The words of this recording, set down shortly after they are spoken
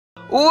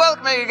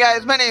Welcome back,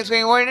 guys. My name is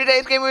GamerBoy.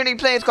 Today's game we're going to be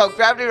playing is called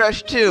Gravity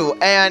Rush 2,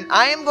 and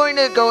I am going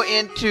to go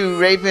into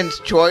Raven's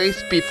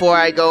choice before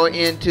I go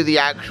into the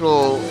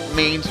actual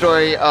main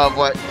story of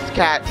what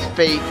Cat's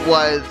fate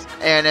was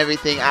and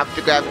everything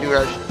after Gravity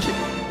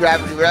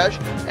Rush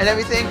and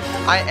everything.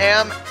 I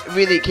am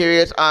really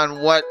curious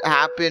on what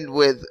happened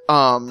with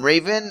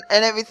Raven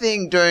and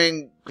everything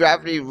during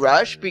Gravity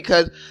Rush,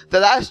 because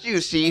the last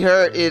you see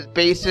her is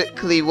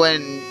basically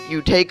when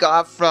you take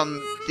off from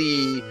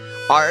the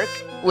arc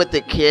with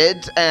the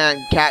kids and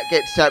Cat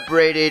gets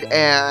separated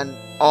and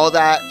all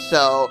that.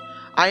 So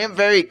I am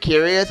very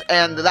curious,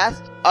 and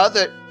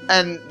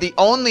the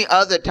only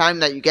other time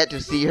that you get to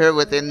see her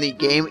within the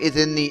game is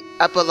in the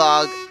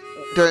epilogue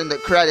during the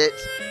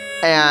credits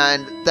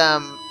and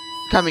them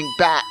coming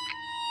back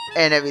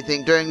and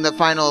everything during the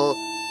final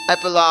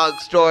epilogue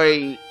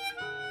story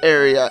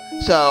area.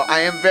 So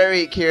I am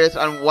very curious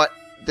on what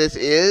this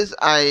is.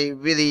 I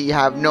really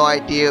have no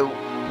idea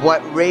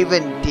what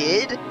Raven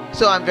did,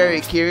 so I'm very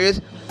curious.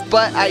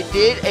 But I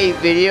did a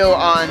video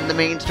on the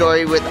main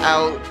story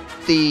without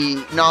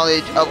the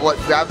knowledge of what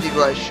Gravity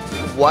Rush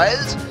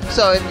was.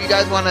 So if you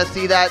guys want to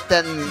see that,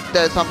 then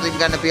there's something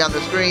going to be on the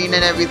screen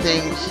and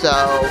everything. So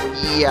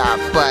yeah,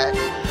 but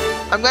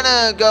I'm going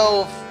to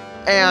go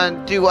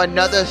and do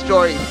another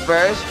story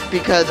first,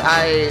 because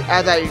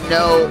as I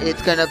know,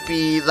 it's going to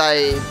be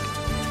like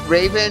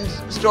Raven's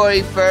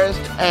story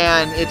first,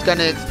 and it's going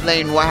to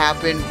explain what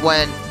happened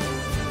when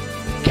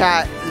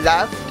Cat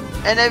left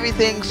and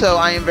everything. So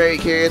I am very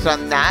curious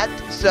on that.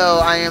 So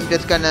I am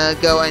just gonna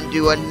go and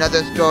do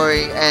another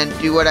story and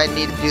do what I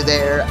need to do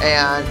there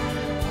and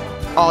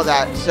all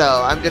that.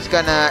 So I'm just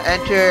gonna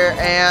enter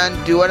and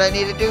do what I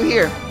need to do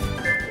here.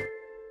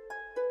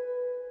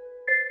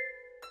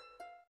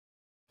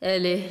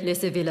 Allez,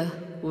 laissez-vous là.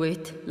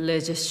 Wait,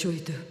 les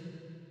chouides.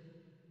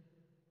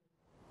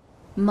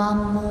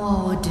 Maman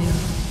odu,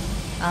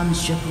 am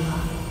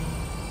chapua.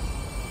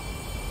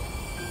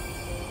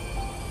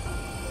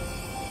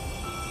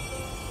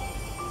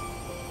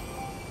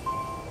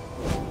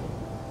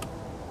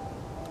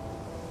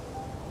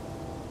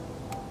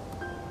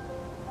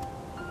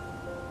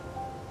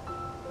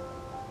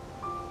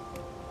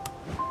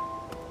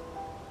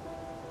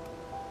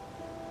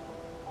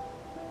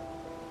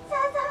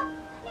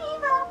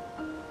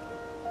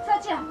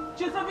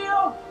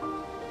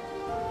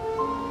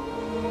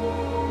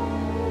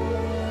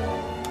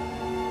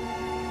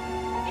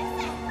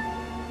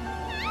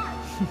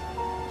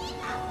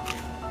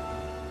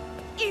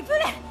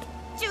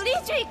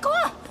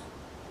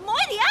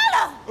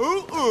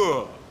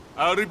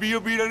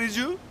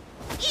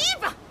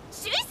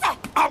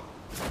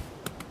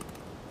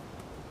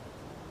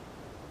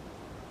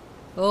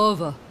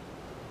 Over.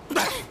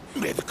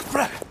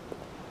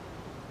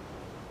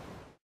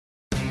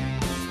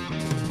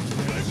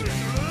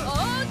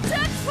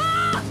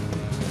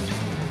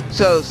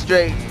 So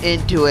straight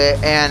into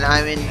it, and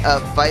I'm in a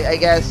fight, I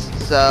guess.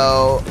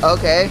 So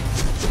okay,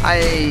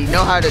 I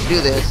know how to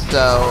do this,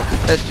 so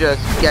let's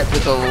just get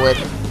this over with.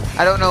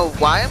 I don't know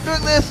why I'm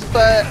doing this,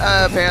 but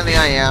apparently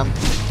I am.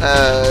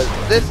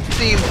 This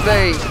seems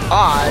very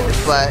odd,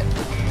 but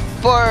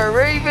for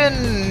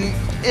Raven,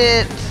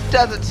 it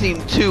doesn't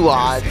seem too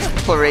odd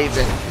for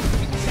Raven,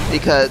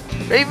 because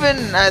Raven,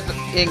 as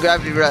in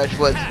Gravity Rush,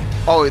 was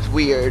always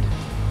weird.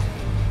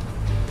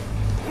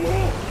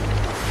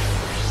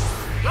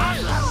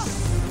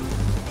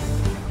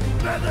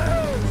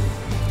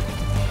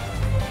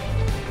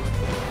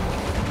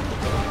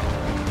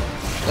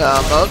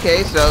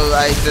 Okay, so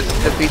I just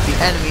defeat the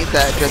enemies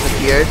that just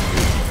appeared.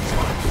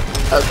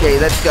 Okay,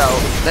 let's go.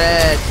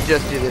 Let's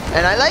just do this.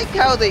 And I like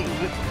how they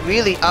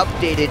really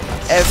updated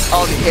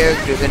all the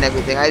characters and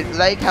everything. I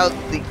like how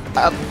the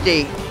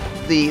update,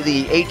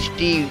 the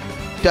HD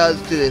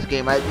does to this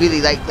game. I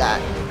really like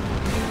that.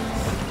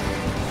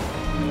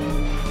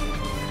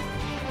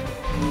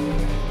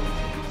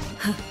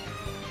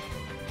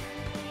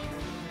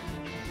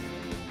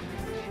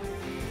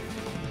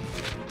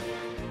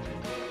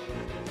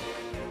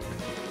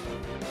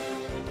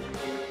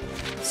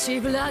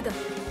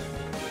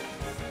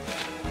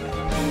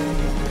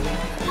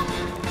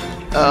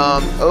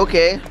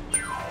 Okay.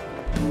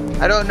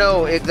 I don't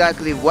know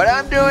exactly what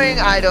I'm doing.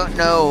 I don't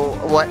know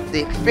what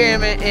the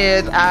experiment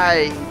is.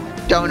 I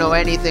don't know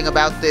anything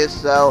about this,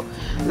 so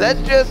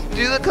let's just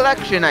do the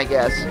collection, I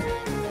guess.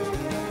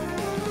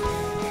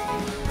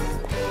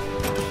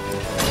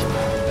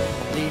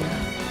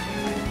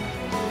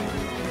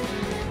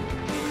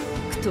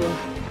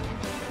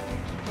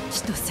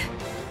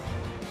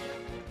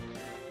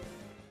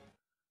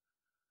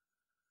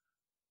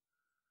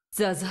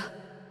 Zaza,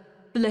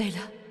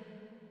 Layla.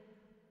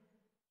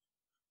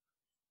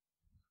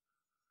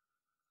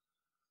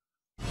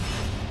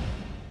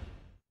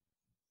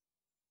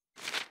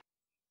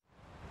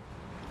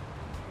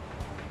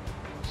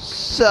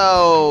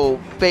 So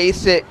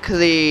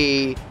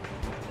basically,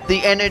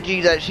 the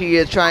energy that she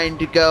is trying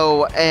to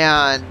go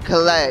and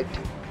collect,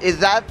 is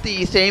that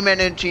the same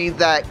energy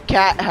that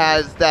Cat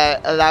has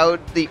that allowed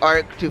the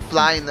Ark to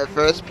fly in the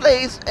first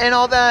place and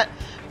all that?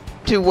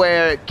 to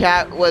where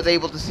Cat was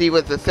able to see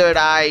with the third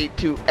eye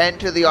to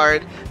enter the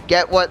Ark,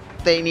 get what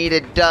they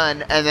needed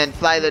done, and then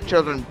fly the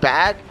children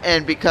back.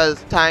 And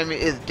because time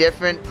is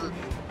different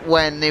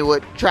when they were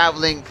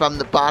traveling from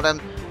the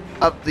bottom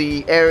of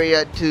the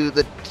area to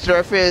the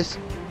surface,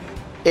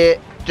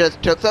 it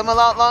just took them a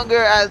lot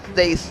longer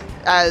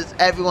as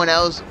everyone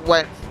else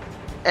went,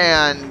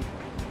 and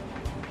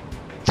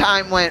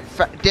time went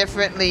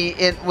differently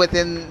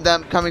within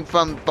them coming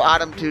from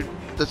bottom to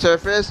the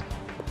surface.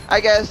 I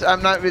guess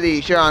I'm not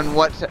really sure on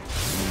what to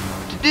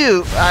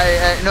do.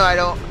 I know I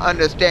don't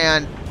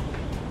understand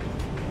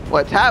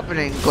what's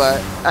happening,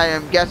 but I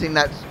am guessing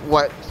that's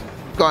what's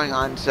going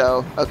on.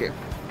 So okay,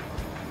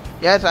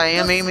 yes, I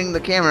am aiming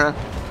the camera.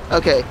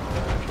 Okay.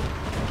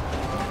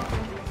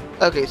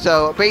 Okay,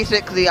 so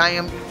basically I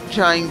am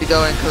trying to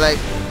go and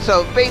collect.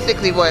 So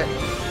basically what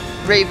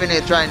Raven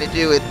is trying to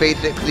do is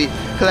basically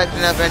collect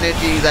enough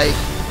energy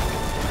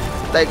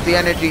like the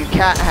energy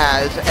Cat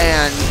has,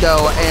 and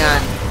go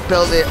and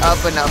build it up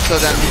enough so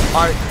that the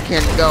Ark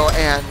can go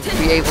and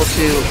be able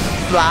to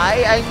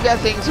fly, I'm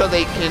guessing, so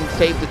they can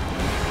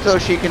so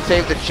she can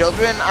save the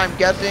children. I'm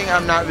guessing,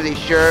 I'm not really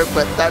sure,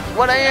 but that's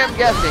what I am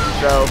guessing.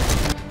 So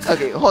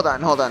okay, hold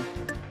on.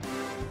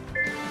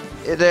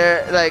 Is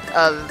there like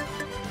a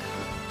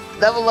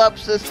level up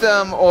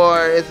system,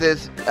 or is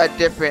this a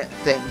different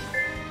thing?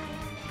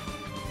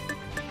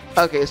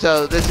 Okay,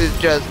 so this is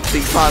just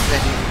the pause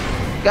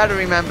menu. Gotta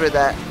remember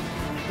that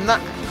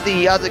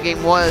the other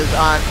game was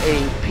on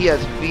a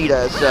PS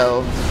Vita,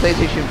 so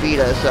PlayStation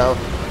Vita, so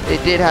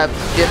it did have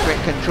different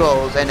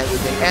controls and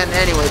everything. And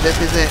anyway, this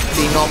isn't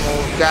the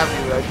normal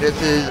Gravity Rush, this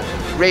is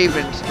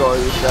Raven's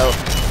story, so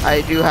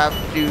I do have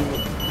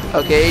to,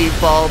 okay,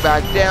 fall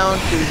back down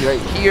to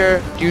right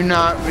here. Do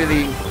not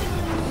really...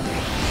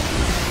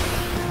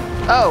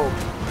 Oh,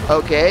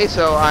 okay,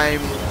 so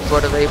I'm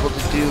sort of able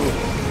to do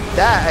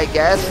that, I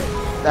guess.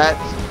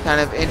 That's kind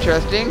of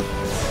interesting.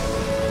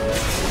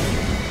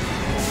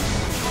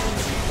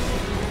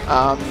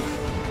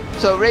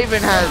 So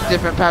Raven has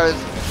different powers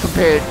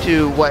compared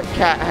to what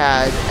Cat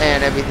has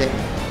and everything.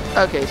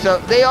 Okay, so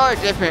they are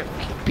different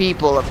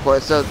people, of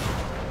course, so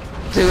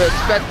to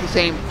expect the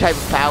same type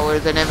of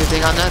powers and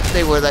everything, unless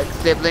they were like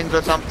siblings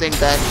or something,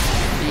 then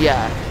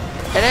yeah.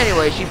 And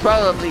anyway, she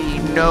probably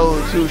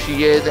knows who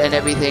she is and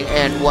everything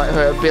and what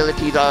her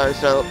abilities are,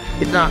 so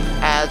it's not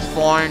as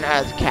foreign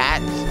as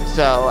Cat's.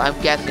 So I'm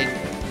guessing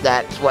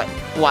that's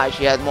why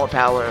she has more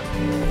power.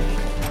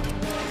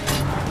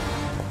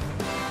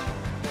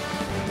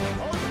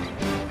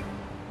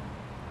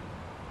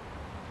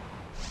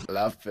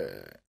 Love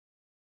it.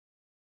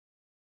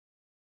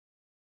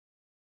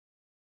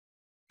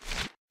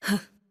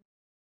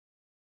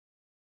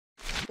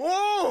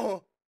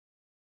 Oh!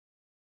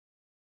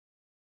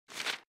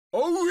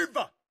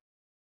 Over!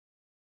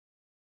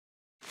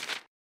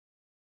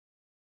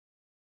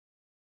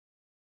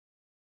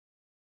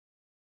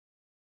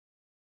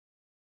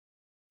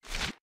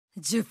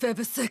 Je fais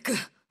ce que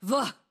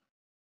va.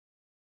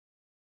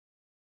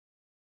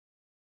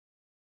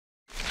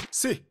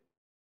 Si.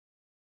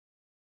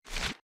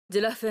 De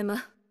la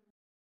femme.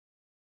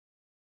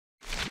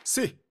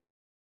 Si.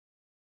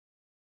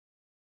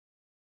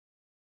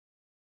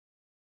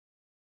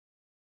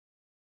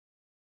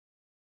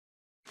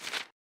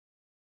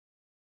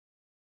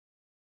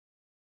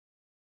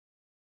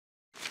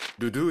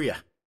 Duduya.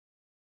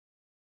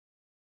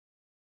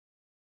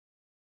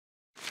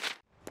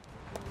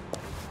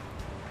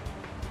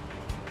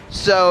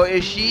 So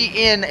is she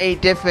in a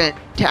different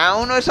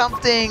town or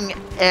something,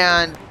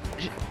 and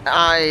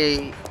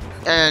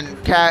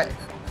Cat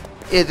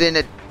is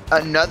in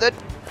another?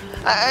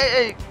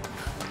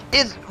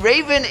 Is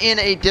Raven in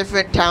a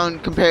different town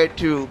compared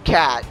to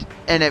Cat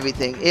and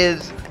everything?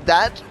 Is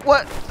that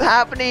what's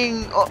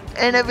happening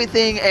and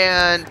everything,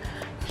 and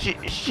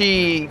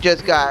she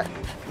just got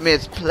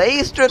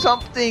misplaced or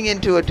something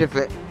into a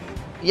different...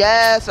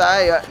 Yes,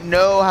 I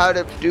know how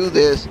to do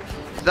this.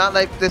 It's not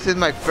like this is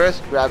my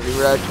first Gravity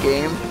Rush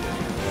game.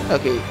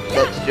 Okay,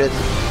 let's just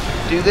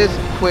do this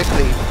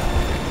quickly.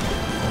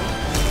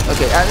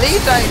 Okay, at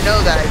least I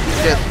know that I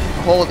can just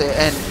hold it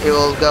and it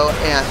will go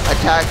and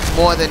attack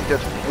more than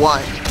just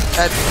one.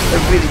 That's a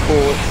really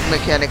cool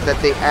mechanic that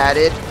they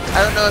added.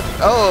 I don't know if...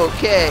 Oh,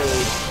 okay.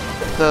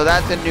 So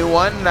that's a new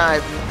one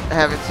that I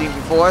haven't seen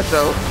before.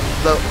 So,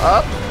 go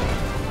up.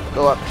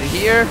 Go up to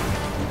here.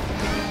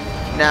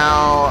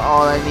 Now,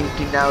 all I need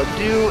to now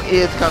do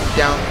is come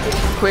down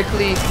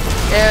quickly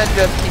and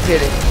just keep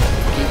hitting.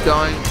 Keep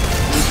going,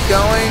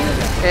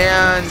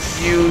 and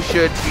you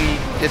should be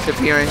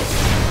disappearing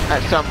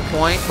at some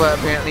point, but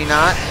apparently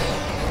not.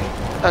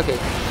 Okay,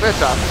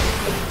 first off,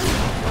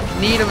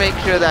 need to make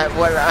sure that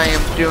what I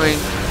am doing...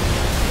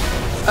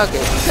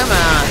 Okay, come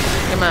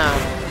on.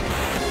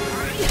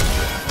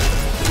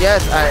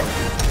 Yes,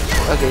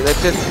 okay,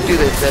 let's just do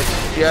this.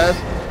 Let's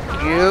just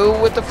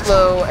go with the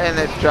flow and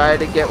let's try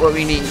to get what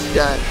we need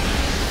done.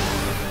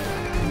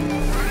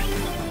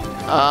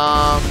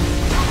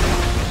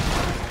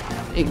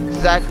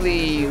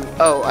 Exactly.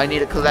 Oh, I need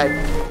to collect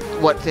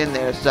what's in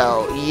there,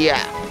 so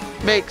yeah.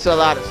 makes a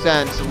lot of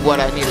sense what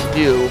I need to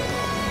do.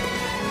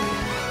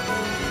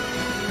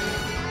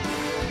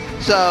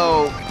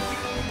 So,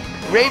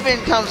 Raven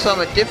comes from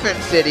a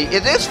different city.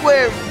 Is this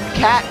where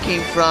Cat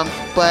came from?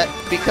 But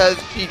because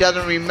she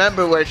doesn't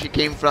remember where she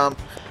came from,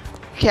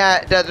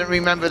 Cat doesn't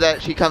remember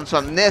that she comes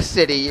from this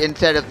city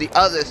instead of the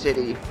other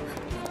city.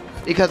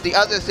 Because the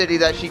other city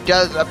that she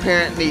does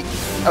apparently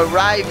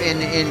arrive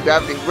in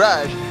Gravity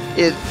Rush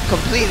is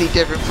completely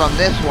different from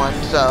this one.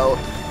 So,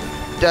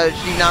 does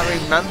she not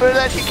remember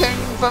that she came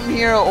from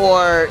here,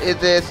 or is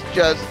this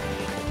just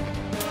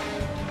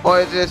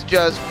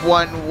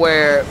one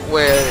where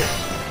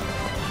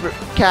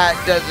Cat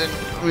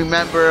doesn't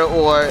remember,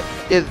 or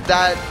is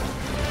that,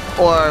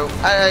 or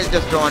I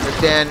just don't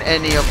understand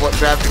any of what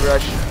Gravity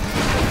Rush.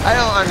 I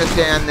don't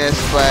understand this,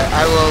 but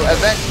I will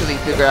eventually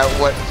figure out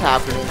what's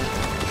happening.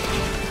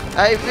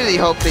 I really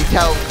hope they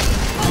tell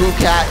who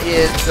Cat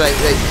is, like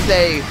they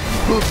say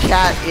who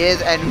Cat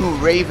is and who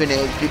Raven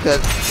is, because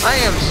I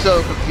am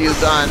so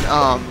confused on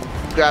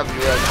Gravity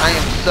Rush. I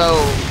am so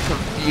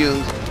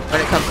confused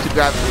when it comes to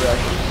Gravity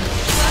Rush.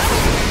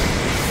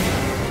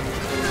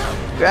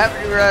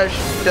 Gravity Rush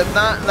does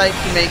not like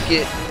to make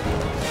it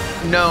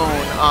known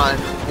on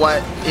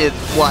what is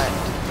what.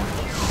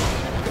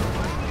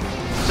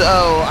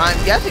 So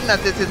I'm guessing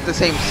that this is the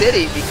same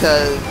city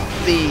because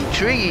the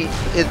tree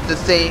is the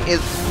same,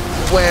 is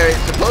where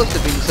it's supposed to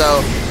be.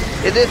 So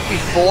is this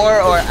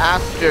before or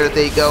after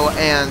they go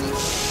and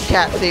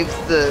Cat saves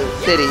the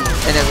city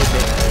and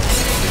everything?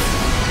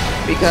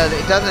 Because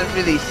it doesn't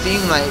really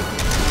seem like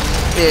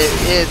it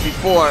is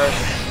before.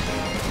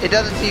 It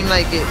doesn't seem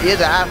like it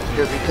is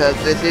after, because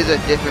this is a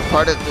different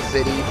part of the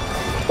city,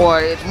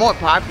 or it's more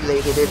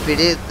populated. If it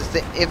is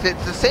if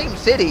it's the same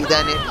city,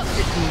 then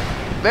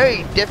it's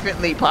very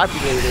differently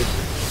populated.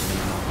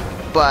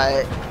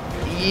 But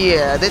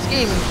yeah, this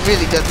game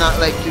really does not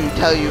like to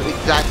tell you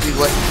exactly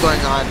what's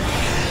going on.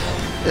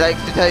 It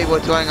likes to tell you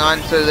what's going on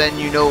so then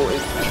you know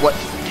what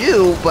to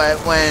do. But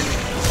when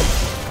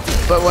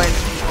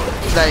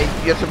like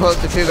you're supposed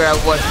to figure out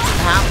what's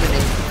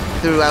happening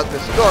throughout the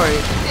story,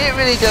 it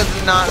really does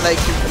not like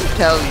to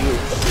tell you.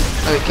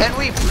 Okay, can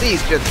we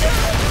please just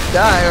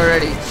die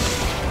already?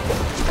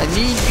 I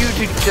need you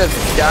to just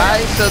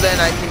die so then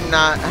I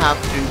cannot have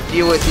to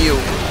deal with you.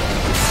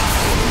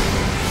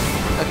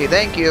 Okay,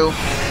 thank you.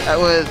 That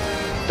was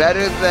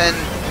better than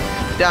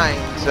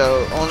dying,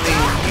 so only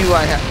you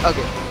I have.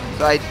 Okay,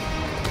 so I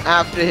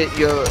have to hit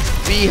your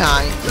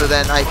behind so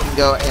then I can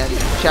go and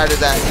shatter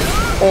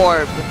that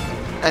orb,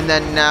 and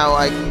then now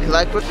I can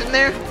collect what's in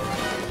there.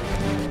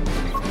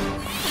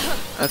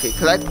 Okay,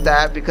 collect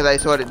that because I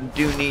sort of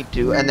do need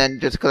to, and then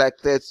just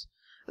collect this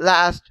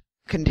last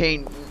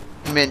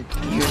containment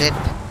unit.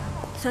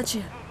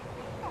 Satya.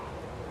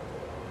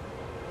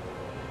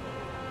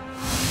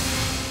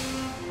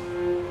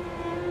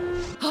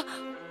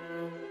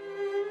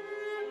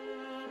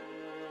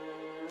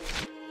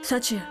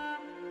 Satya.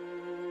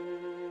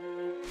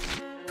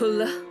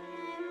 Pulla.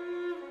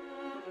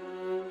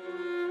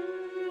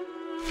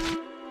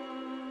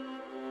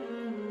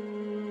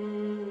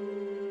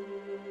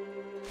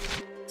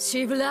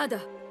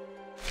 Shivlada.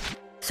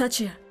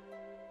 Satya.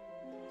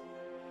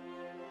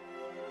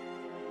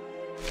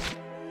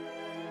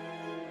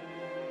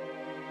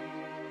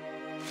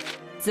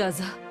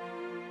 Zaza.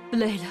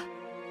 Layla.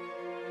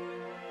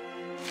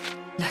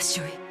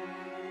 Lashui.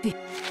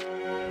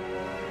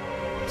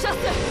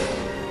 Shasta!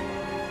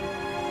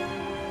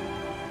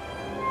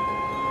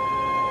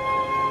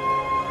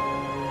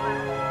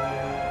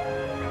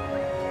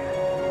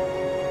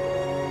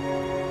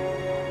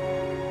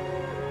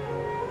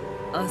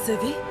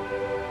 Asabi?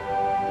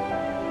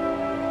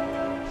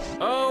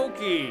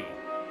 Aoki.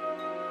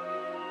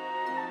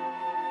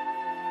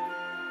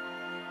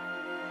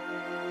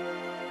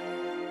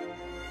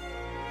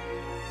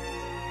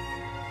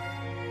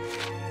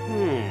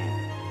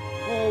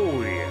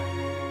 Oh yeah.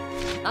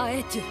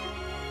 Aetu.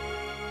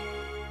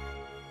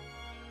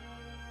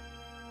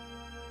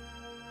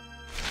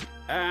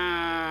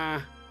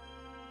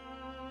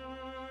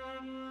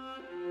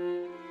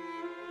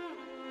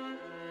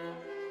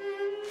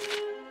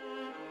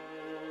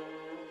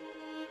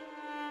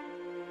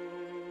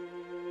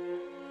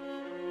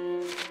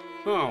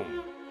 Oh.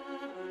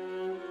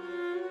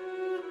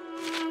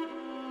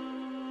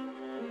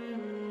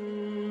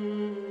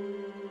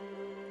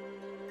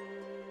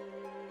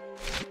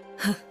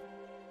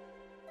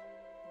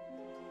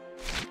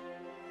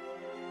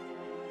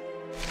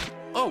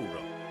 Oh.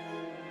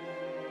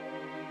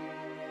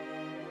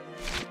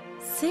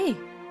 See.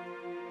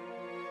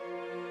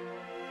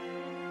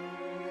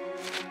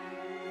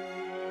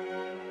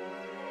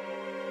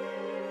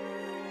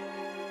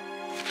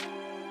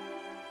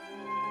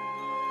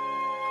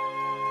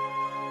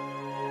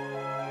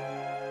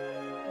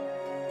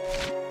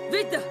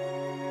 Vita.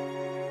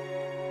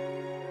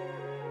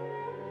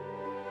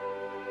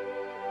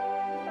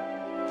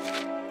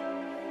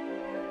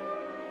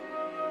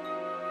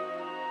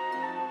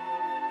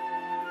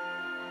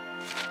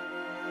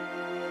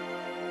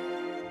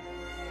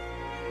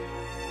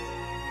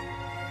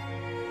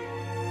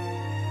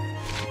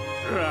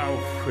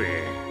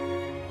 へ。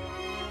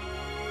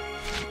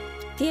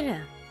ティラ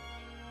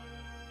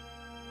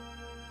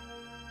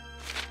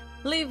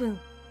レイブン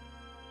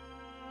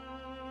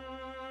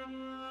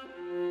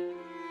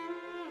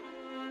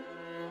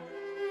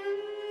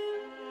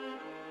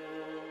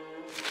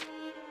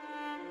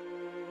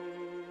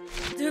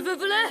ドゥブ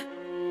ブレ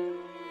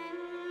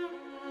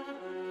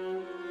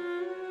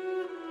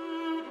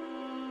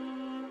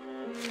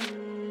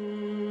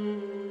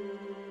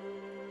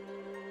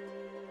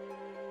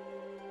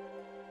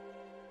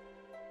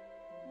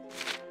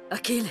ア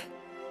キーレ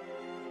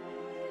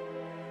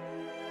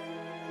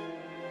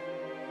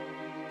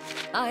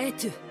アエ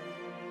トゥ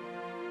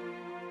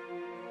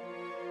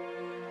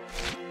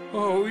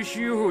おい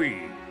しいほい。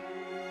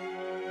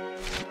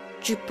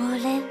ジュポ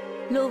レン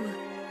ロウ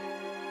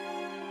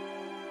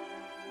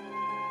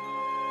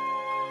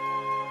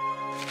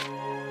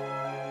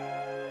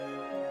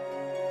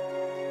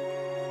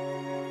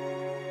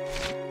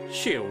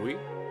シェウィ。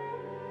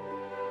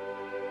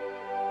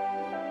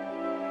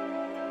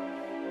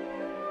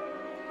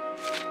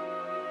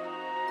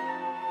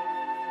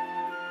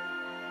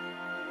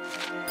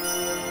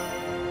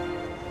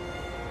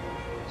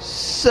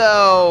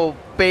So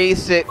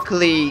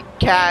basically,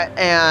 Cat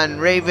and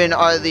Raven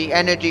are the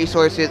energy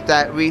sources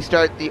that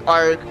restart the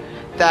arc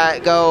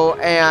that go,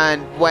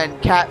 and when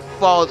Cat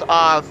falls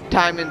off,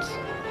 time and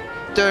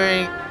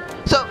during.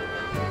 So,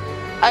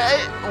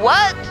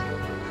 what?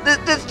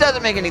 This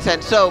doesn't make any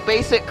sense. So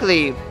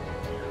basically,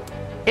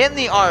 in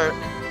the arc,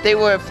 they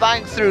were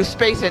flying through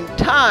space and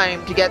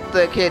time to get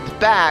the kids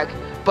back,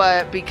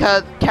 but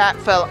because Cat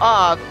fell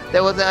off,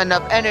 there wasn't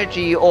enough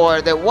energy,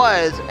 or there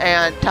was,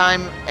 and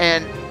time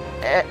and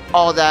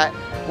all that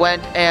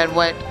went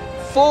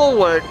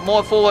forward,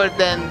 more forward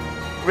than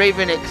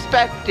Raven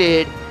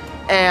expected,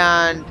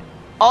 and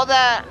all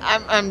that.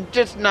 I'm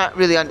just not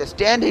really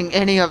understanding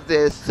any of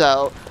this.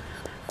 So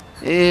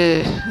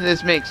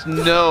this makes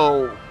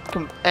no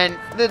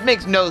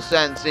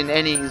sense in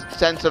any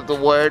sense of the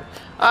word.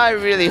 I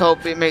really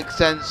hope it makes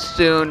sense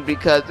soon,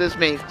 because this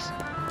makes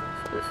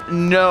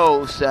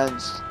no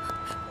sense.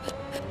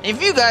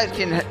 If you guys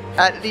can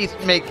at least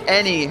make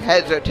any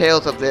heads or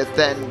tails of this,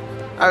 then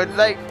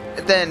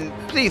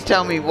please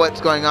tell me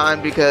what's going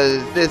on,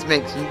 because this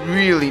makes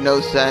really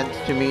no sense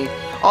to me.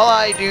 All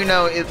I do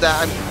know is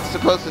that I'm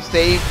supposed to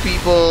save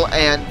people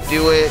and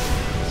do it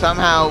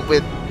somehow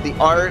with the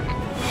arc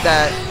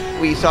that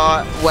we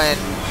saw when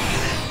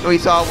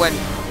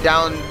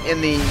down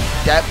in the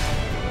depths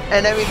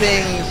and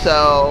everything.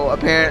 So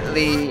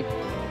apparently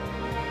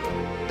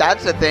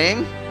that's a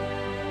thing.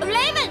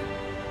 Raven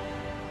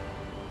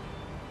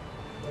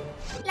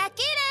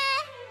Lucky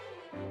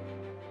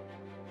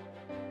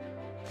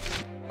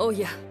お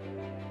や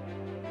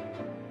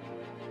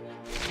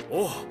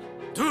おう、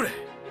どれ。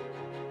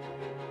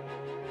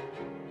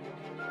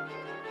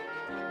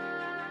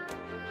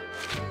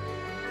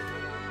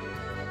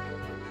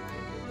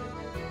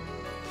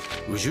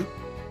うじゅ。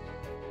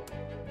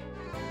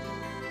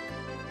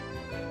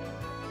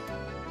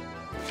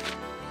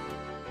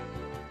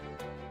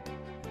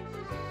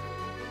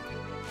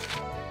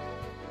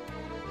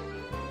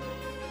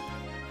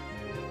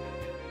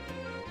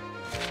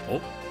お。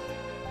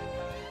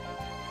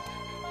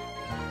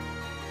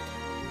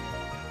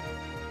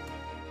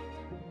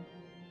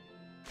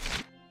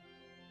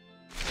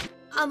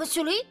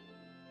Actually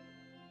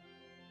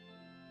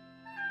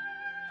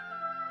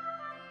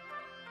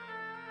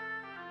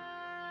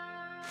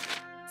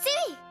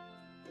Silly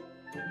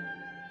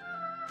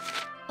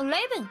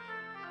Raven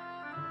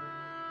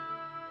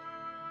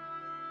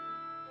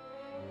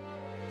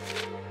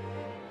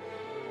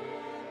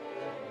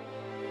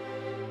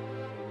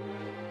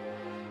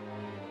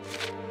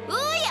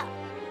Ooh-ya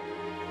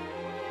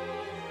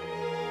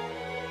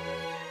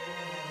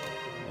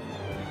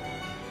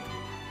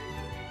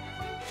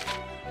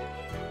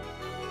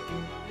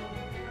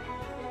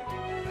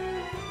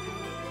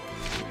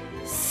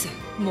す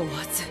もわ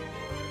ずん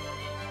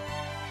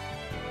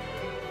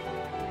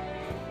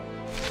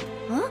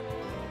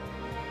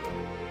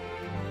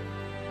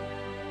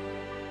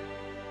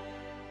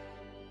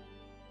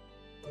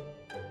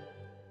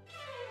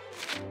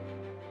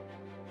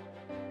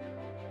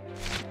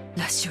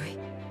ラッシュイ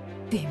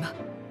ディマ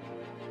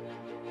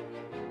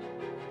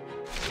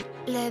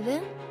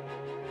Raven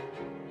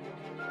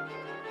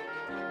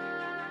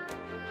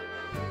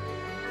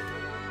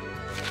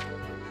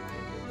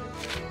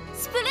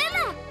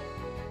Spirella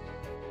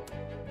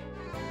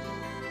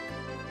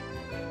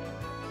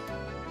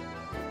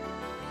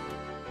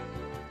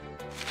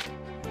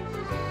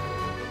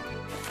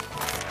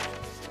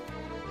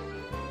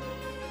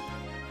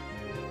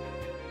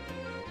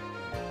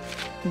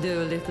ド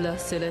ゥリフラ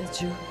セレ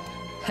ジュ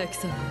ヘク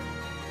サム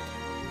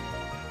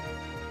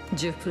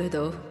ジュプレ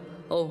ド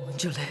オン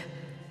ジュレ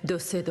ド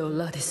セド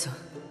ラディソン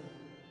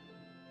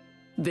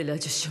ビラ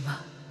ジュシュ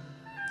マ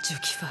ジ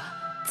ュキファ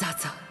ザ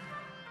ザ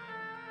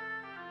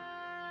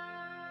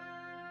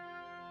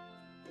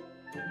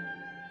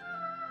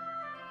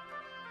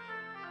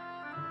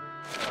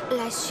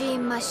La suis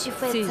ma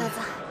chifette Si.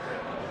 Zaza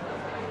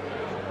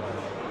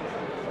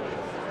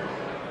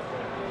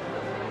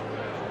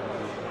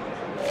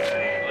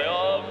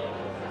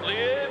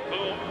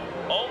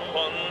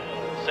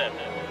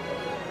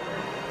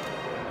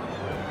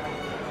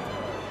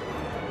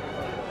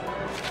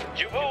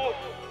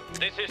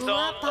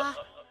Uapa.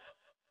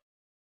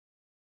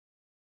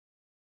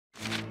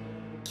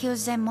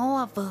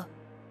 Kyuzemoavu.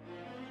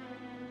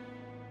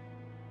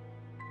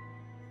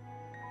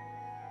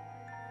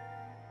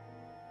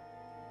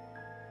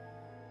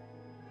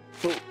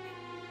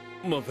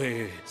 Ma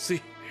beh,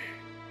 sì.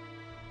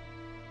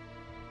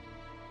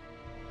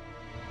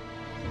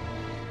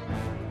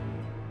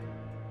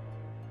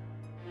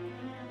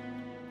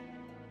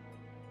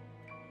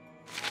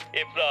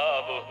 E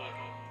bravo,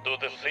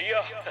 tudo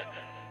sia?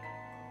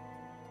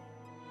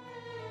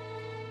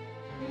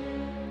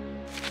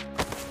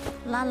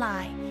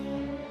 Lalai.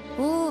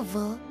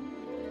 Uvu.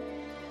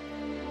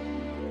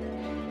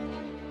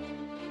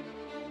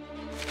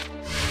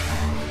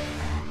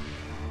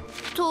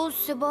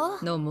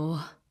 Toseba. No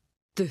more.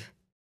 Do.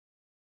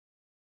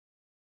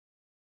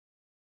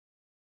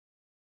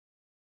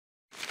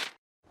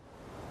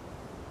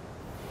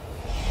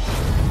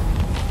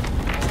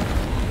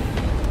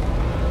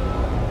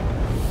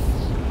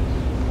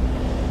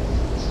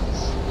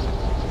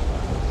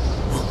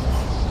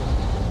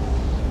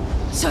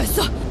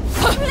 Scheiße!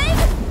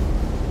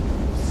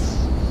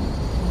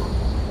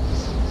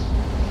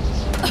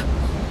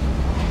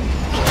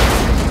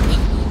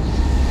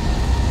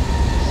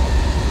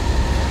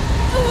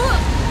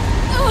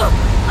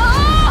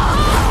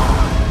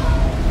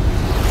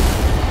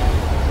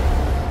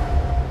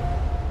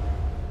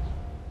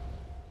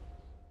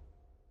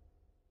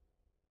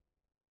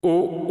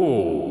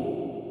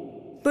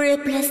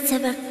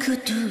 Brepleseva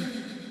kutu.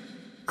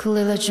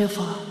 Kulila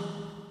juva.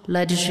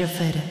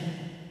 Ledjefede.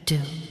 Do.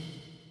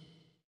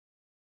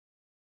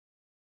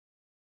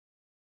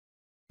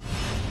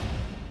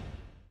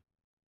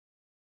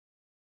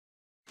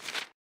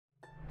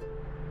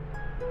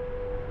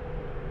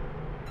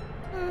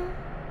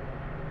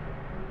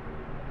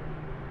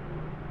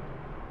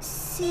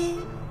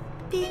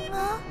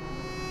 Sibima?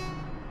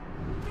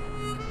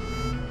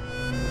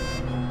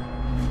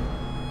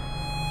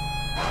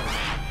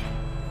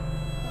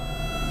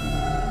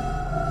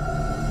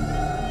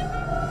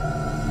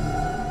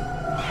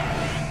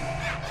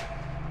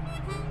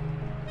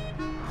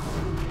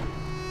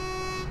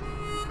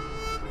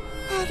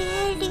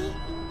 Arieli.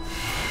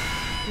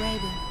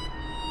 Raven.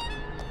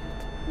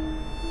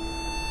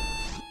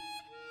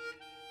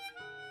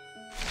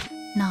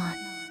 Non.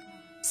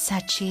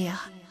 Sachia.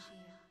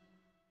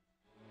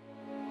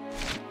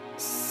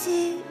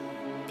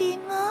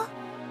 Sibima?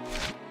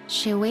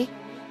 Shiwi?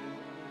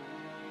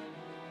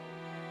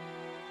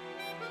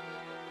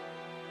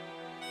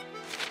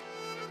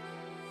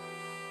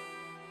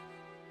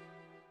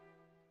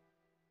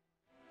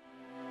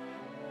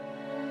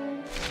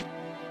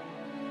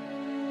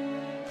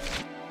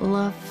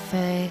 Love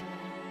Faye.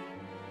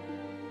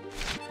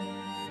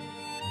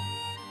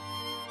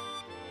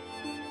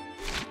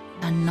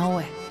 I know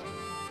it.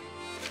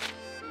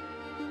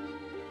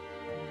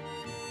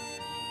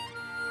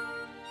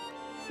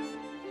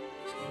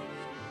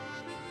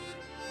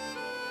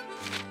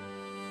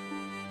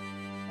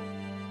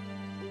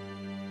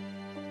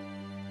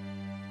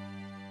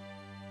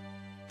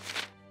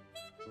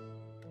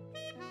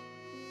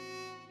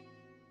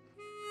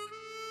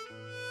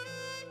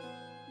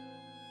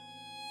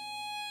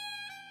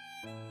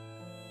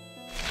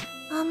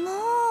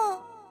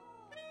 Amo.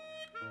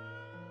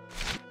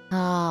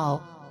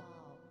 Oh.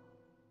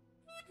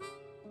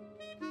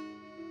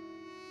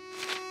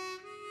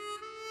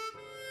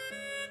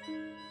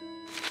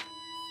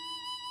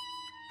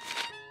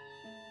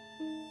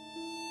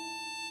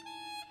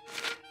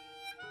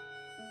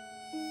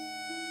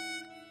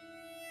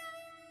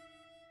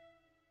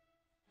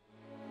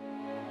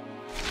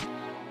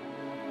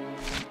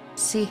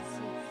 See.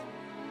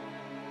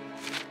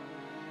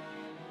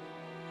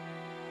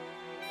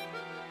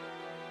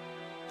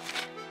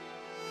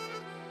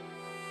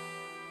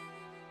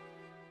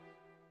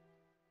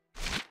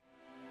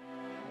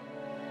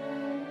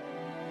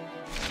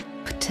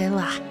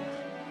 Patilla.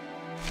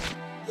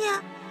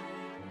 Yeah.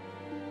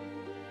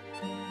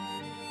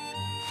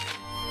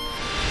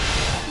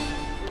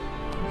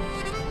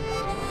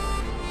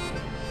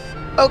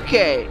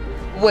 Okay,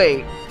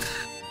 wait.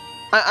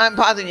 I'm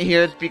pausing it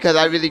here because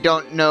I really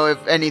don't know if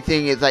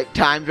anything is like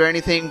timed or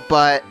anything,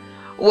 but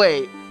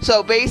wait.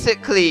 So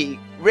basically,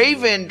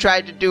 Raven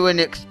tried to do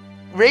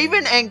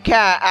Raven and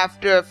Cat,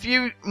 after a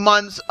few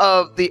months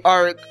of the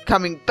arc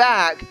coming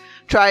back,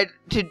 tried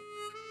to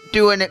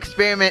do an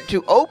experiment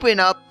to open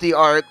up the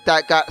arc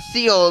that got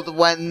sealed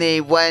when they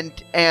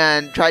went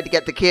and tried to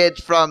get the kids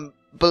from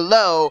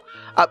below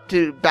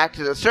back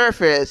to the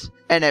surface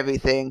and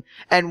everything.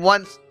 And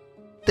once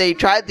they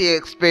tried the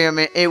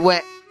experiment, it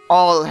went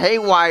all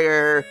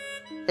haywire.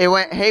 It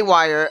went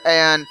haywire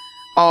and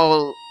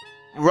all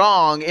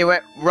wrong. It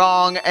went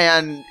wrong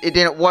and it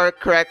didn't work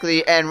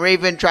correctly, and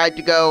Raven tried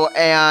to go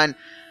and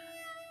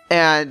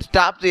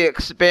stop the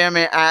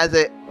experiment as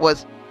it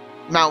was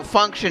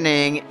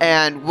malfunctioning,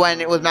 and when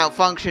it was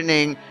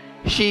malfunctioning,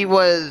 she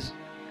was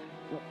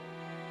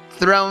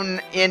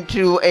thrown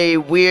into a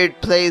weird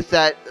place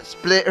that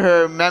split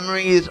her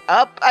memories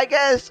up, I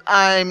guess.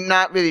 I'm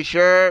not really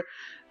sure.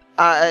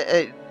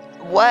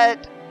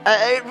 what?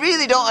 I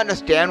really don't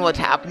understand what's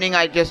happening.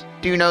 I just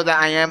do know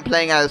that I am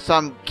playing as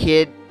some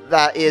kid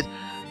that is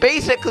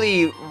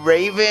basically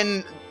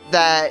Raven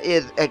that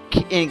is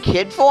in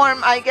kid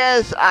form, I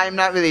guess. I'm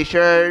not really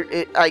sure.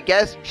 I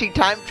guess she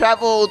time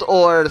traveled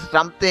or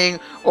something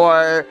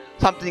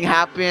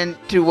happened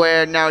to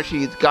where now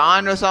she's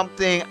gone or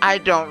something. I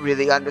don't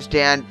really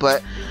understand,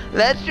 but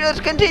let's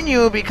just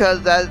continue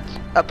because that's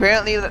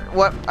apparently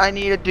what I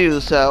need to do.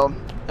 So,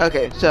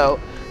 okay, so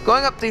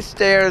going up these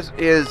stairs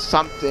is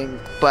something,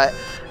 but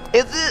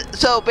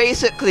so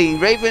basically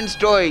Raven's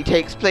story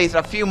takes place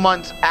a few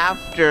months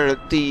after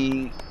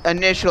the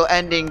initial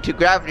ending to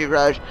Gravity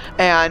Rush,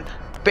 and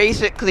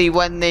basically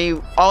when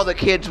all the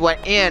kids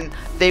went in,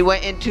 they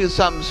went into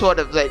some sort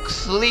of like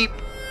sleep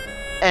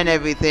and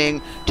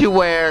everything to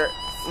where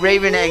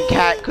Raven and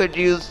Cat could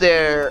use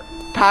their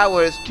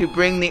powers to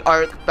bring the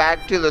Ark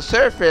back to the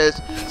surface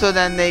so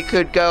then they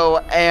could go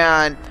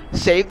and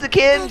save the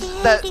kids.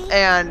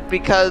 And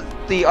because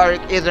the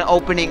Ark isn't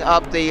opening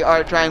up, they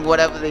are trying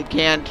whatever they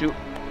can to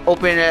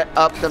open it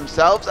up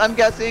themselves, I'm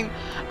guessing.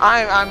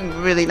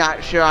 I'm really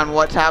not sure on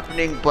what's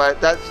happening,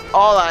 but that's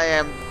all I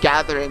am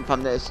gathering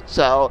from this.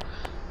 So,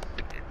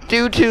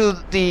 due to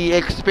the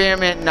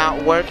experiment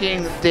not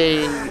working,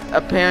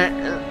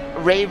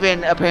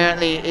 Raven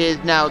apparently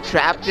is now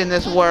trapped in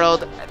this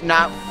world,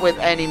 not with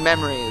any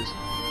memories,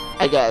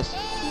 I guess.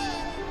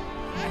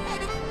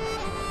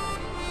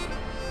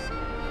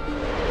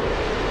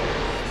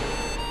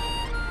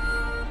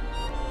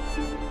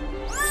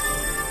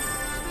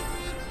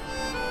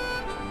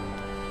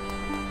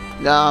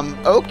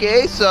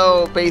 Okay,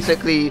 so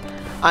basically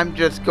I'm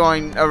just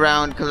going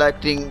around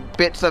collecting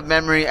bits of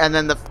memory, and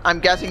then I'm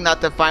guessing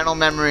that the final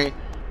memory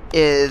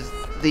is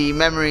the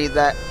memory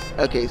that,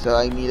 okay, so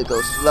I need to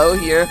go slow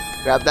here,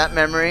 grab that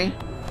memory.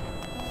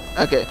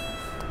 Okay.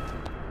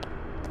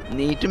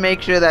 Need to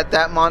make sure that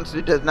that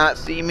monster does not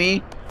see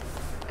me,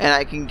 and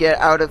I can get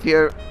out of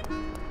here.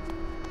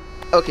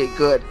 Okay,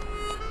 good.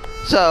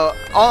 So,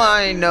 all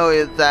I know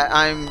is that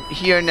I'm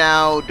here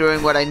now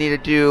doing what I need to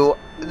do.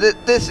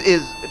 This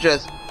is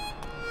just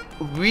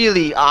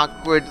really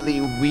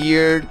awkwardly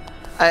weird.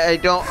 I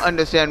don't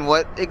understand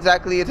what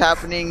exactly is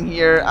happening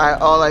here.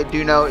 All I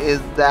do know is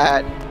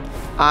that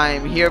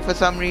I'm here for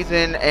some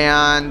reason,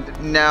 and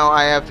now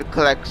I have to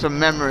collect some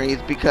memories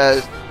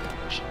because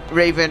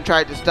Raven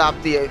tried to stop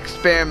the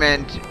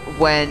experiment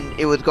when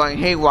it was going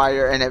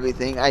haywire and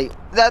everything.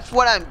 That's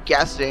what I'm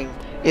guessing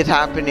is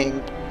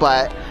happening,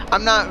 but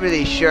I'm not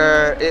really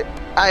sure.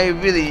 I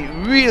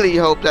really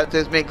hope that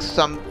this makes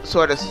some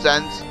sort of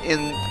sense in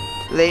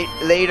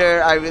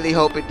later. I really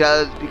hope it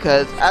does,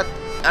 because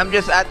I'm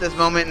just at this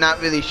moment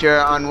not really sure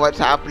on what's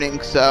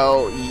happening.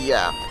 So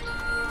yeah,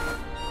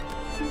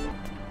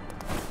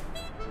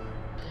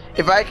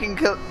 if I can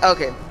kill,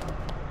 okay,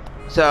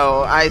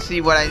 so I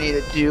see what I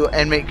need to do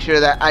and make sure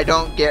that I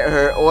don't get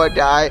hurt or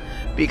die,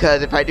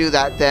 because if I do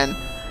that, then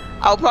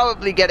I'll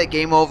probably get a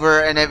game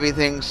over and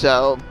everything.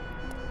 So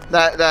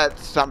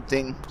that's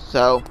something.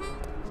 So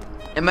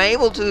am I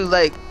able to,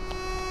 like,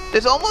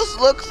 this almost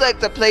looks like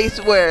the place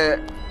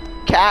where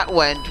Cat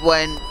went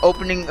when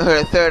opening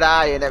her third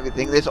eye and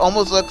everything. This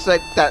almost looks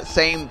like that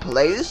same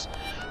place.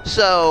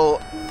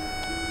 So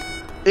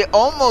it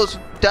almost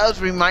does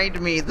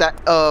remind me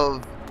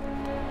of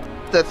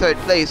the third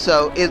place.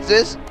 So is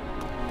this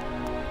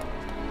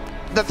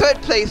the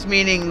third place,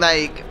 meaning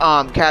like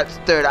Cat's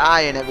third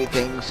eye and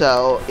everything?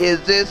 So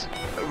is this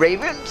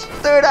Raven's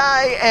third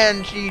eye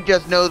and she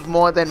just knows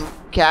more than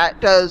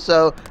Cat does?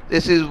 So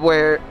this is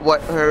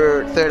what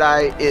her third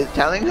eye is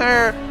telling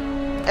her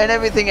and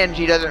everything, and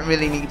she doesn't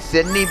really need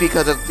Sydney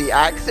because of the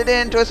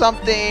accident or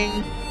something.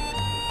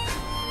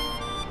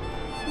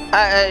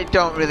 I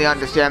don't really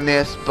understand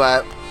this,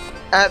 but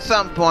at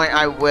some point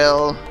I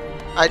will.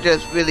 I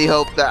just really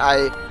hope that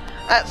I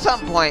at some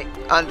point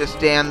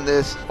understand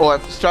this or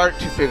start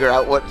to figure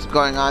out what's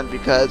going on,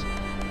 because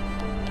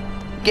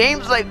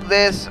games like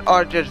this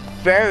are just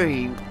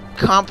very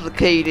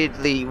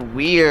complicatedly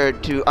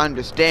weird to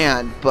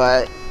understand,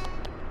 but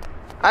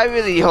I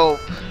really hope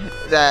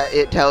that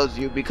it tells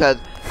you, because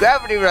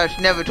Gravity Rush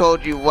never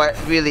told you what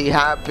really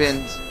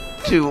happens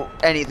to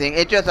anything.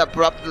 It just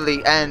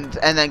abruptly ends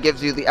and then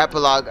gives you the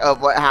epilogue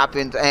of what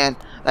happens, and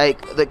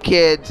like the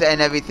kids and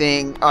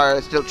everything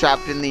are still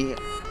trapped in the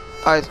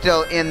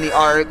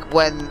Ark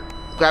when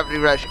Gravity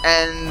Rush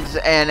ends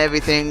and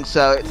everything.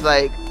 So it's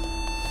like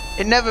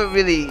it never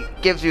really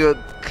gives you a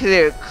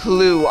clear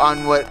clue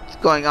on what's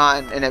going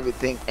on and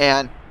everything.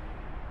 And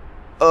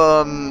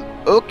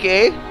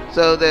okay,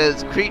 so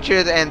there's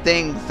creatures and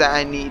things that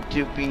I need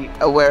to be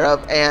aware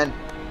of, and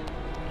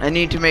I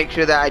need to make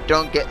sure that I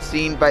don't get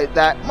seen by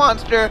that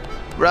monster.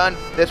 Run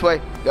this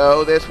way,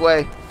 go this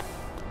way.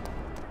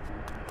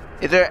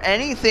 Is there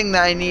anything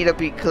that I need to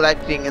be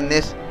collecting in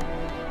this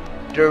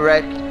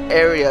direct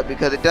area?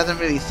 Because it doesn't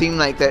really seem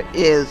like there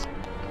is.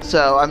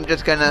 So I'm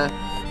just gonna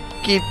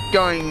keep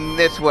going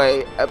this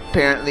way,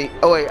 apparently.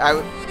 Oh wait,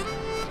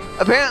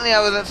 apparently I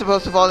wasn't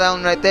supposed to fall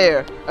down right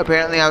there.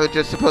 Apparently I was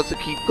just supposed to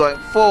keep going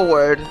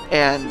forward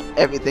and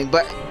everything.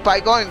 But by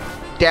going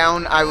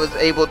down, I was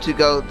able to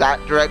go that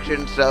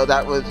direction, so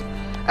that was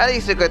at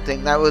least a good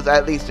thing. That was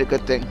at least a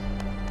good thing.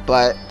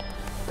 But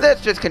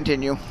let's just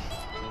continue.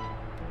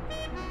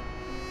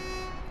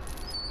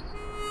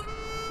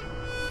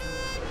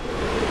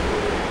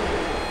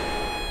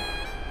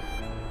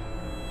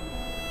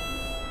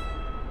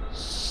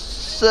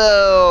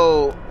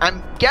 So,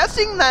 I'm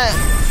guessing that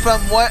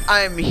from what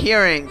I'm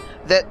hearing,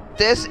 that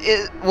this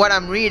is what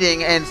I'm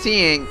reading and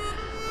seeing.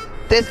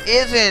 This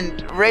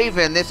isn't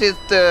Raven. This is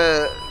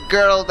the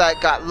girl that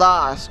got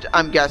lost,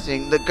 I'm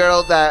guessing. The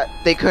girl that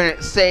they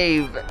couldn't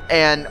save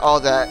and all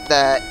that.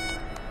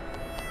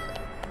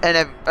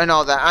 And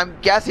all that. I'm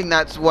guessing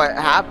that's what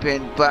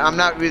happened, but I'm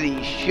not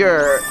really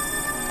sure.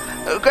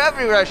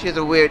 Gravity Rush is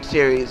a weird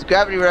series.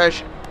 Gravity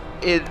Rush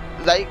is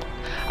like...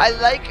 I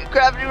like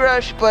Gravity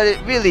Rush, but it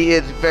really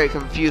is very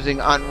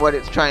confusing on what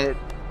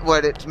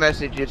its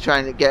message is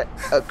trying to get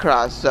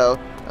across. So,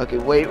 okay,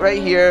 wait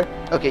right here.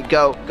 Okay,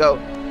 go.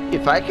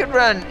 If I could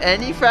run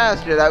any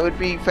faster, that would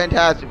be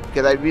fantastic,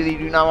 because I really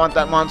do not want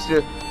that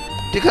monster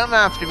to come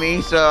after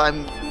me, so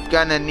I'm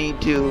gonna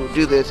need to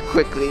do this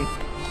quickly.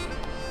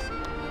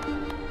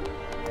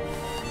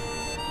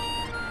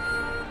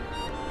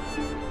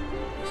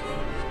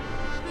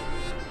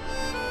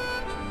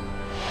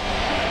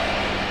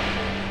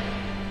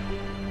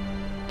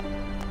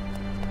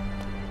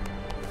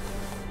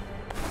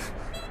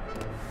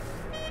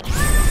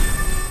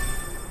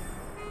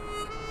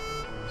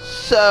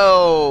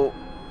 So,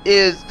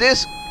 is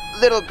this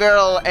little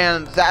girl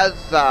and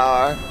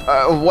Zazar,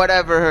 or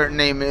whatever her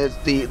name is,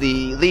 the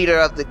leader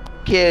of the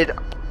kids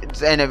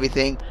and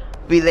everything,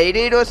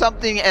 related or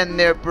something? And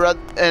they're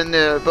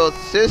both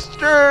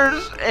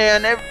sisters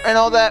and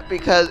all that?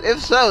 Because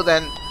if so,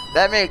 then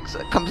that makes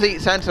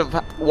complete sense of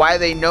why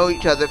they know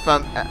each other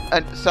from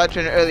such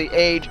an early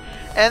age.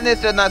 And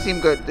this does not seem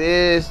good.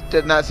 This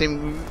does not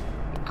seem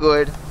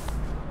good.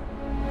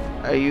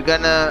 Are you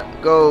gonna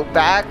go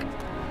back?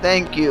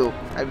 Thank you.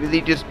 I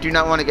really just do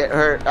not want to get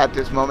hurt at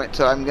this moment,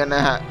 so I'm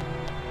gonna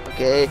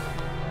okay.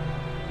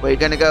 Where you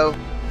gonna go?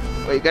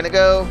 Where you gonna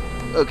go?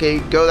 Okay,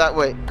 go that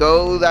way.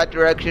 Go that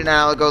direction, and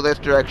I'll go this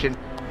direction.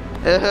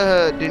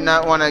 Do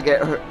not want to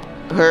get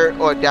hurt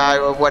or die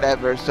or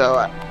whatever,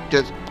 so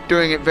just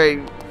doing it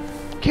very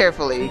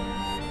carefully.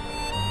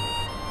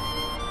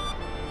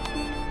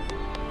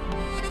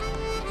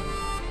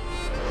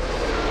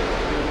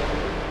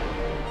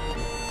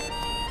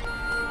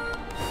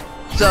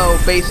 So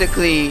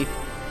basically,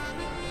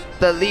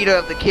 the leader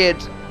of the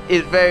kids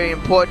is very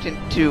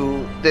important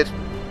to this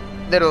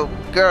little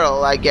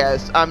girl, I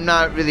guess. I'm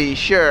not really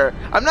sure.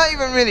 I'm not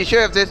even really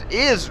sure if this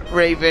is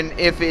Raven,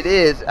 if it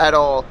is at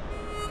all.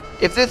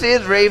 If this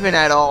is Raven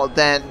at all,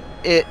 then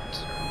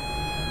it's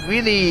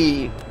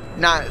really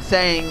not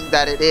saying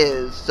that it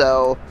is,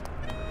 so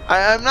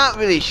I'm not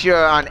really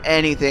sure on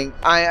anything.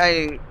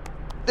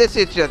 This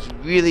is just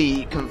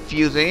really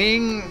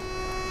confusing.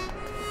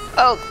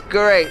 Oh,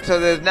 great.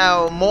 So there's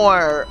now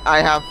more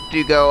I have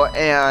to go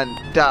and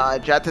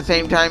dodge at the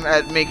same time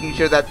as making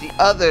sure that the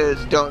others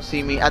don't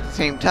see me at the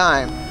same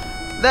time.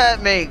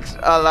 That makes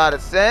a lot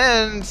of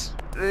sense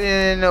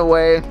in a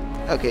way.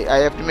 Okay, I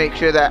have to make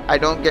sure that I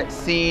don't get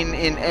seen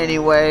in any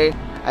way.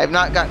 I have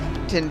not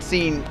gotten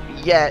seen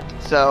yet,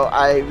 so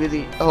I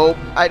really hope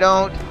I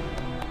don't.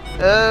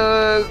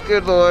 Oh,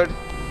 good lord.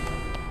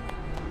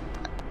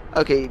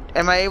 Okay,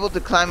 am I able to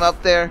climb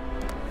up there?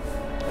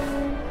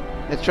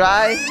 Let's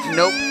try.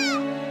 Nope.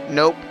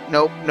 Nope.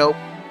 Nope. Nope.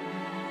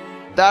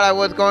 Thought I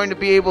was going to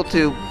be able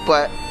to,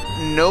 but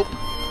nope.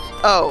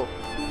 Oh.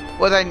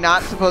 Was I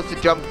not supposed to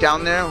jump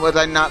down there? Was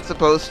I not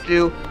supposed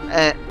to?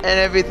 And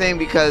everything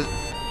because...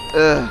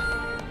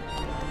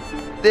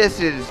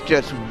 This is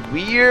just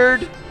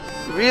weird.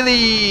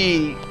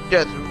 Really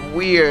just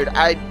weird.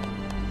 I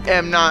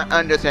am not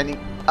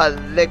understanding a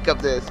lick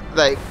of this.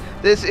 Like,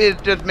 this is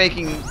just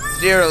making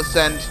zero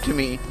sense to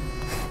me.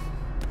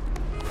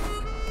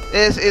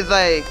 This is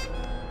like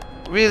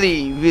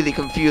really, really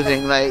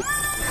confusing. Like,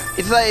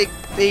 it's like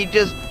they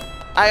just...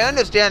 I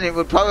understand it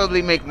would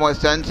probably make more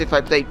sense if I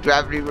played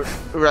Gravity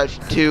Rush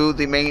 2,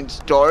 the main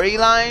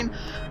storyline,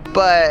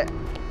 but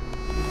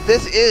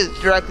this is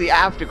directly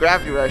after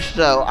Gravity Rush,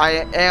 so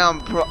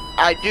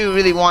I do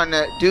really want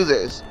to do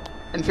this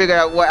and figure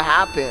out what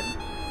happened.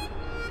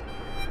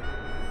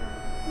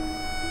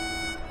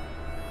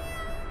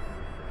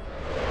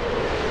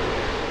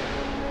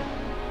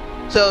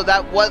 So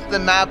that was the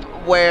map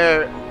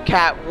where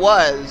Cat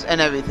was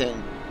and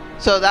everything.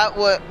 So that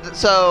was...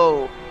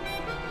 So...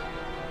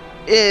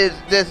 Is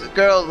this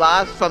girl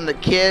lost from the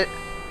kid?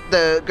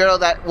 The girl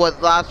that was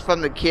lost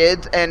from the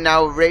kids, and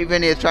now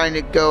Raven is trying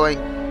to go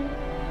and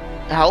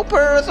help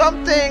her or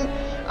something?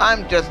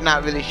 I'm just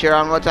not really sure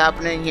on what's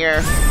happening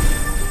here.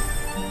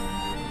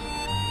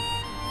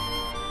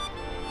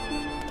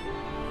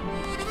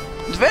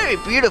 It's very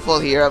beautiful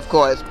here, of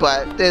course,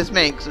 but this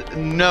makes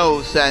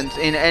no sense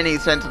in any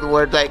sense of the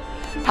word. Like,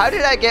 how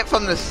did I get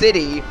from the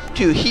city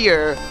to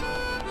here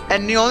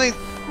And the only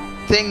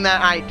thing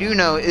that I do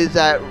know is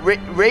that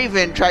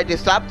Raven tried to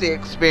stop the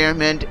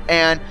experiment,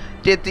 and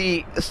did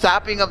the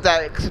stopping of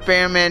that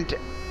experiment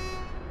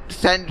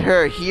send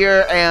her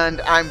here,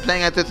 and I'm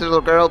playing as this little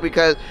girl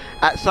because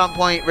at some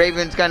point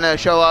Raven's gonna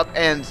show up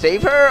and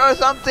save her or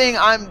something?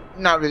 I'm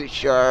not really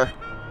sure.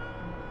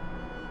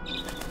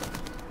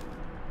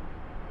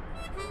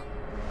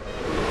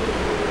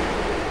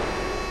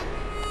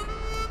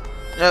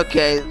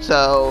 Okay,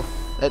 so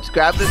let's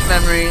grab this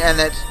memory and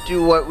let's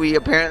do what we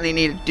apparently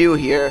need to do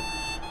here.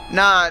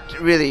 Not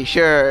really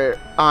sure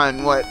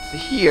on what's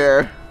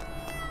here,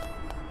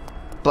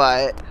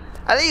 but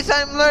at least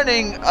I'm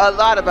learning a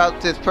lot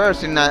about this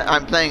person that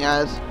I'm playing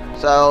as,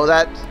 so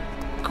that's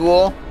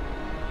cool.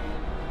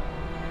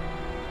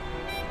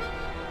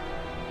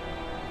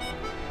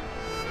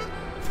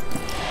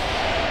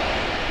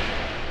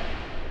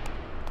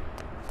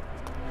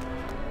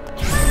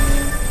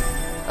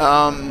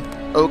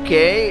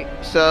 Okay,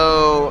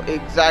 so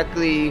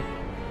exactly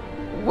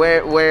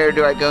where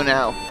do I go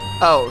now?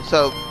 Oh,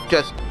 so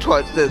just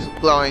towards this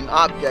glowing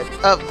object,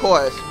 of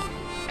course.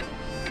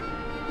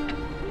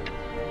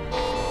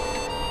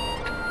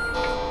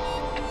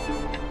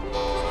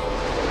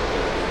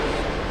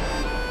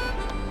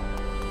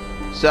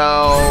 So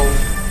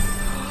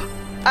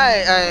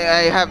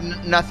I have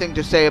nothing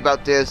to say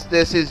about this.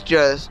 This is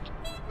just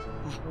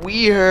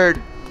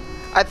weird.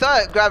 I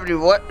thought Gravity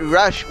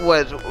Rush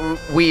was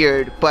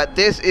weird, but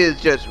this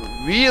is just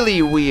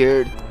really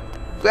weird.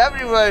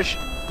 Gravity Rush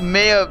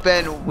may have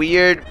been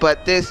weird,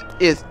 but this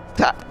is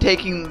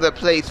taking the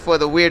place for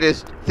the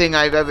weirdest thing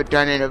I've ever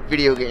done in a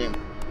video game.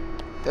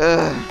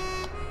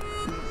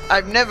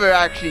 I've never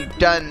actually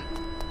done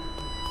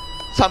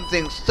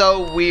something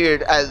so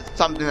weird as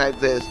something like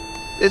this.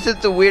 This is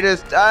the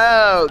weirdest.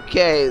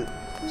 Okay,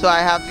 so I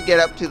have to get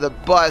up to the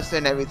bus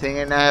and everything,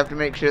 and I have to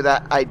make sure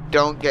that I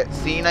don't get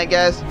seen, I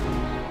guess.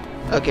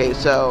 Okay,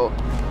 so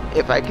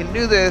if I can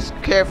do this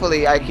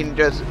carefully, I can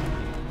just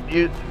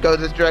go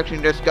this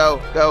direction, just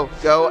go,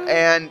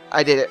 and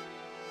I did it.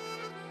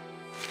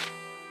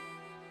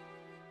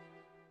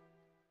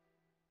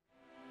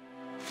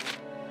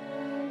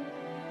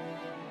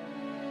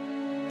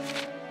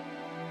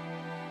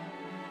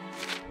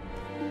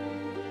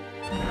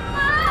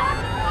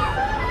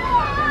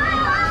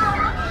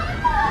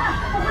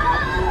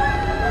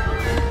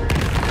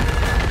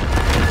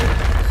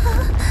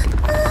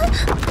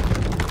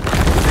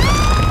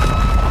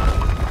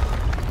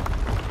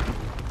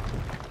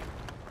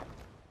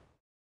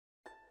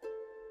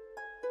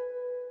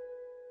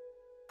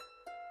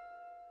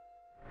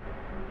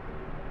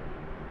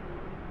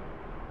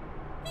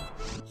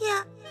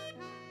 Yeah.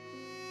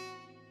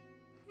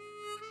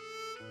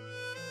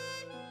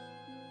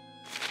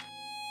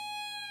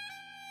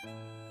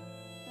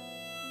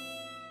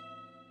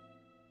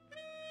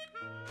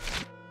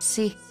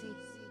 Sí.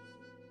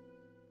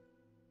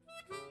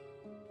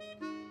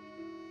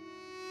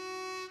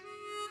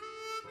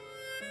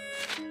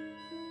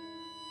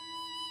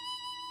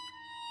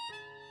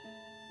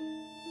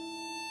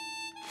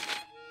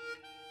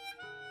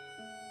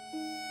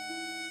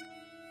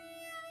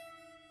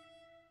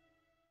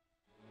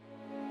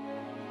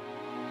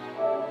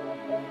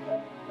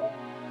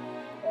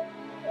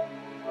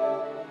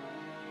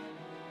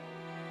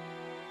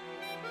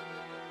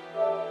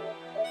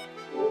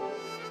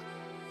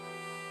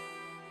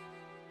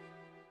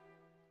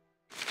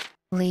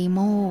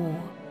 Limo.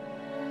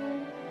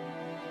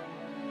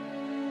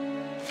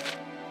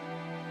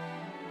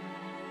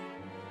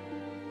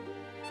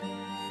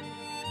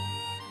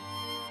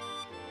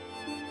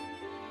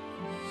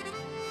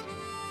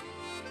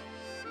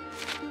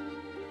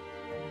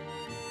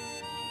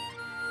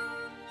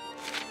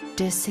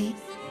 Dizzy.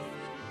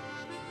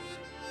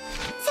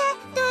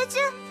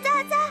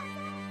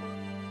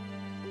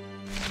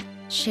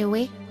 Should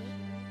we?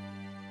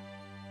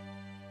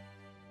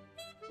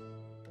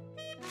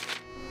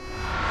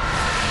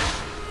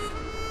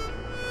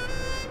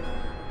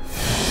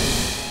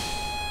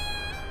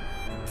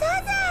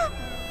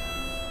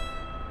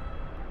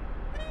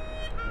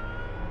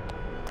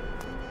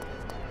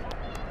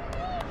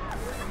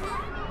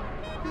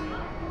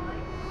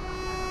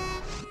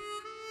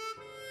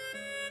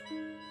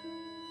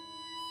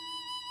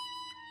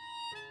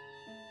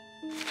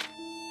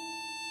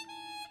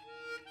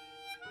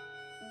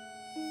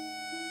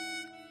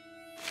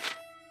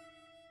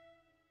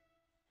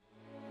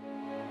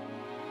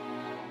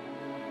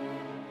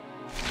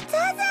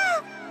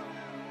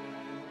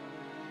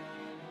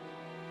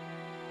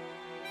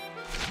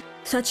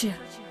 Satya.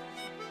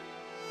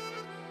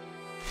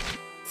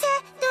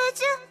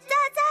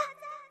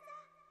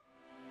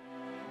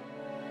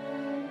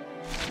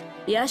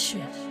 Yashu.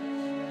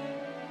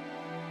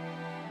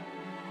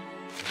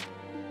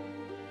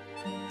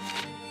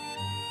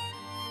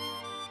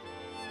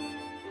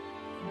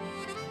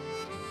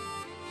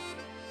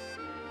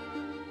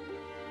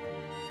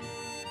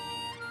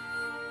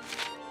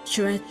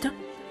 Shweta.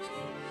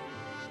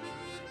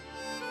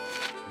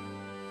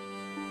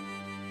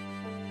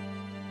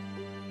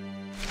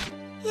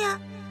 Yeah.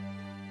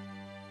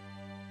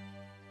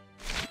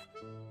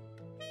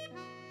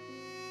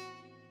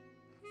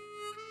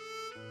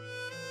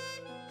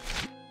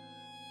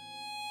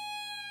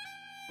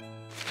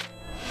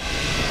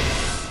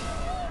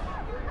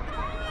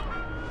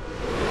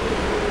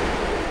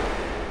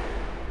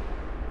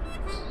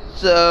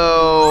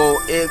 So,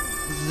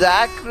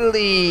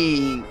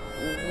 exactly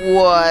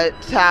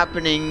what's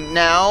happening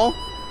now?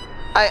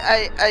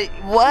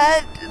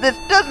 What? This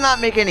does not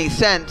make any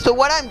sense. So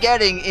what I'm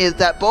getting is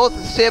that both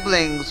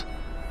siblings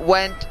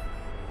went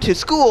to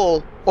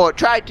school, or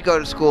tried to go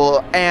to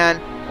school, and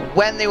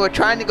when they were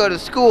trying to go to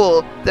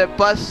school, their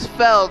bus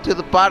fell to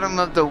the bottom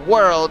of the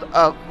world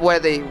of where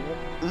they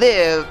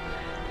live,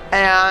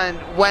 and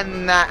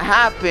when that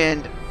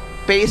happened,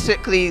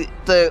 basically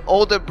the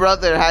older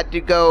brother had to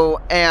go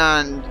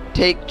and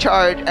take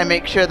charge and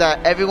make sure that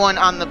everyone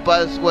on the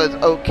bus was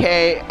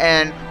okay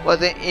and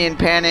wasn't in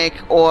panic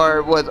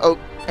or was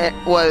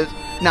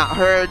not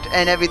hurt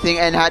and everything,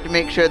 and had to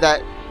make sure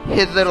that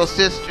his little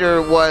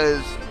sister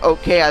was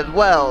okay as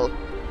well.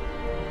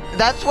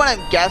 That's what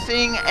I'm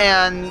guessing,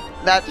 and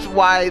that's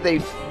why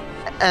he's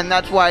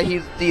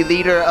the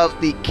leader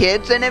of the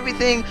kids and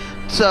everything.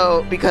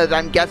 So, because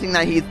I'm guessing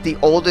that he's the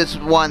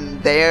oldest one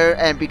there,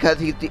 and because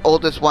he's the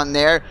oldest one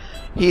there,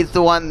 he's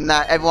the one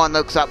that everyone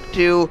looks up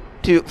to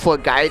for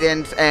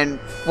guidance and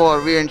for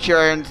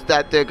reassurance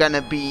that they're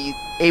gonna be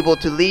able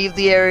to leave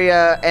the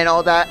area and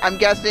all that. I'm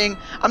guessing.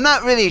 I'm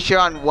not really sure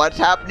on what's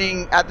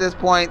happening at this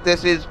point.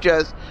 This is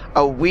just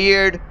a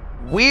weird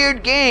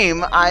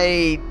game.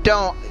 I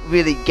don't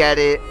really get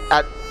it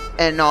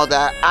and all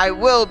that. I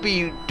will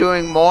be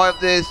doing more of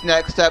this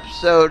next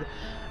episode.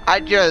 I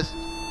just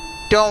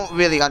don't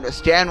really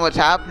understand what's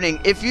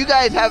happening. If you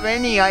guys have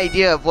any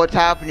idea of what's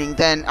happening,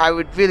 then I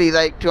would really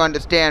like to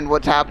understand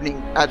what's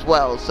happening as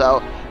well.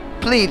 So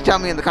please tell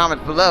me in the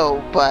comments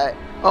below. But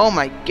oh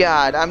my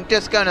god, I'm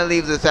just gonna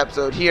leave this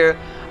episode here.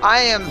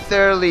 I am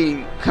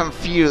thoroughly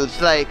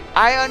confused. Like,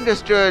 I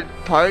understood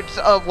parts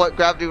of what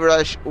Gravity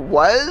Rush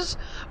was,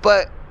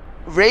 but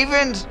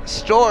Raven's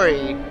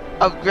story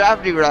of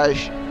Gravity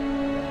Rush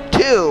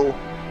 2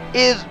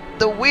 is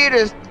the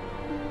weirdest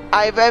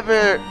I've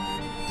ever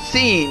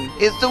seen.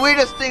 It's the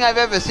weirdest thing I've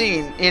ever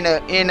seen in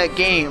a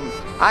game.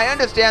 I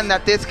understand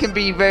that this can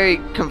be very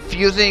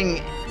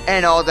confusing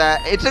and all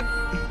that.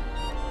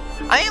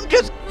 I am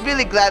just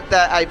really glad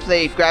that I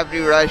played Gravity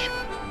Rush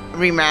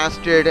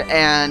Remastered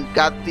and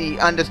got the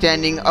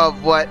understanding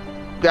of what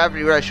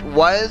Gravity Rush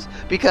was,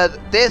 because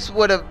this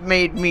would have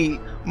made me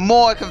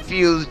more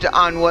confused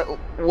on what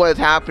was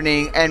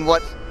happening and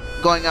what's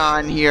going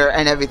on here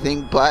and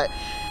everything. But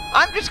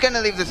I'm just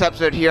gonna leave this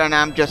episode here, and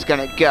I'm just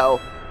gonna go.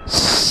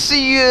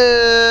 See you.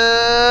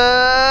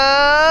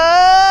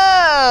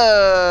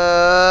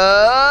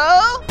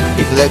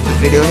 If you like this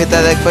video, hit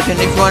that like button.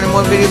 If you want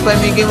more videos by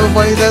me,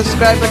 GamerBoy, hit that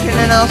subscribe button,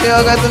 and I'll see you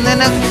all guys in the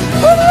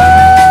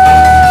next.